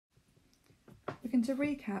begin to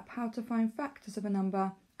recap how to find factors of a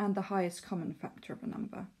number and the highest common factor of a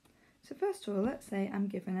number. So first of all, let's say I'm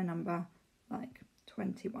given a number like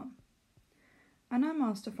 21. And I'm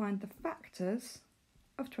asked to find the factors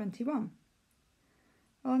of 21.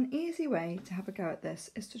 Well, an easy way to have a go at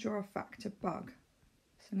this is to draw a factor bug.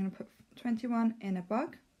 So I'm going to put 21 in a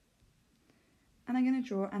bug, and I'm going to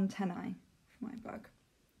draw antennae for my bug.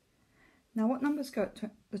 Now what numbers go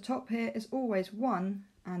at the top here is always 1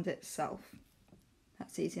 and itself.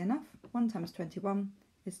 That's easy enough. 1 times 21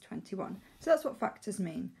 is 21. So that's what factors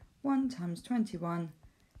mean. 1 times 21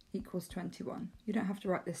 equals 21. You don't have to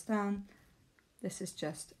write this down. This is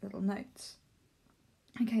just little notes.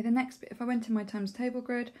 Okay, the next bit, if I went to my times table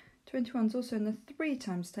grid, 21 is also in the 3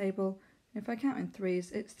 times table. If I count in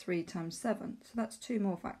threes, it's 3 times 7. So that's 2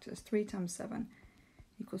 more factors. 3 times 7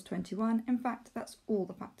 equals 21. In fact, that's all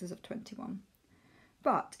the factors of 21.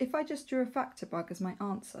 But if I just drew a factor bug as my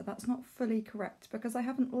answer, that's not fully correct because I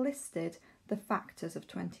haven't listed the factors of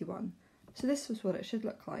 21. So this was what it should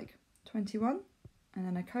look like. 21, and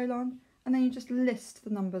then a colon, and then you just list the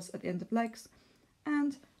numbers at the end of legs.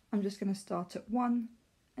 And I'm just going to start at 1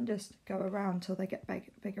 and just go around till they get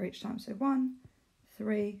bigger each time. So 1,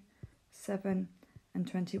 3, 7, and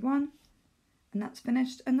 21. And that's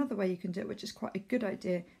finished. Another way you can do it, which is quite a good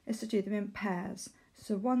idea, is to do them in pairs.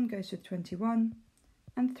 So 1 goes with 21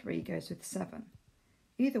 and 3 goes with 7.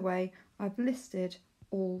 Either way, I've listed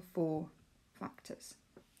all 4 factors.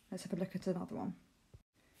 Let's have a look at another one.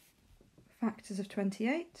 Factors of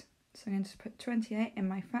 28. So I'm going to put 28 in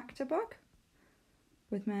my factor bug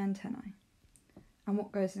with my antennae. And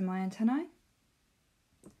what goes in my antennae?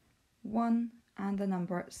 1 and the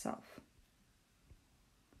number itself.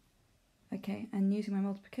 Okay, and using my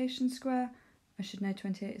multiplication square, I should know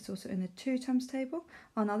 28 is also in the 2 times table.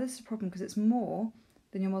 Oh, now this is a problem because it's more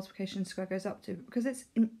than your multiplication square goes up to. Because it's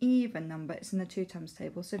an even number, it's in the 2 times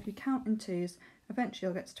table. So if you count in 2s, eventually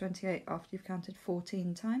you'll get to 28 after you've counted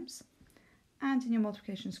 14 times. And in your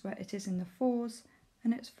multiplication square, it is in the 4s,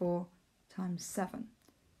 and it's 4 times 7.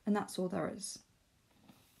 And that's all there is.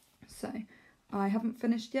 So I haven't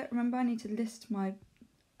finished yet. Remember, I need to list my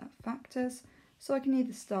factors. So I can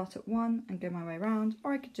either start at 1 and go my way around,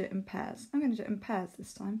 or I could do it in pairs. I'm going to do it in pairs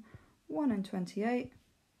this time. 1 and 28,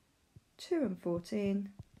 2 and 14,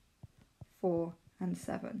 4 and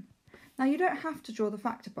 7. Now you don't have to draw the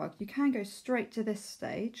factor bug. You can go straight to this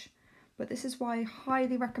stage, but this is why I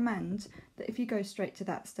highly recommend that if you go straight to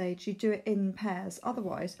that stage, you do it in pairs.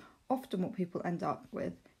 Otherwise, often what people end up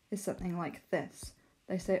with is something like this.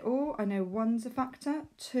 They say, oh, I know 1's a factor,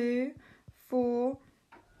 2, 4,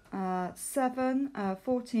 7,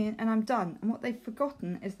 14, and I'm done. And what they've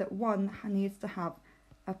forgotten is that 1 needs to have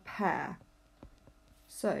a pair.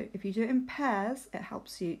 So if you do it in pairs, it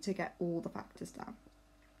helps you to get all the factors down.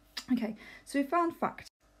 Okay, so we found factors.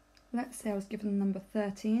 Let's say I was given the number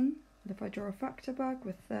 13, and if I draw a factor bug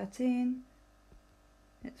with 13,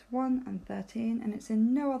 it's 1 and 13, and it's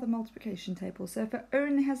in no other multiplication table. So if it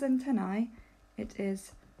only has antennae, it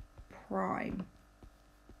is prime.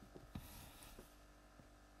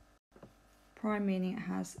 Prime meaning it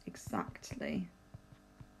has exactly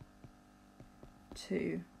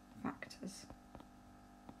 2 factors,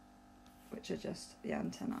 which are just the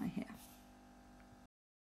antennae here.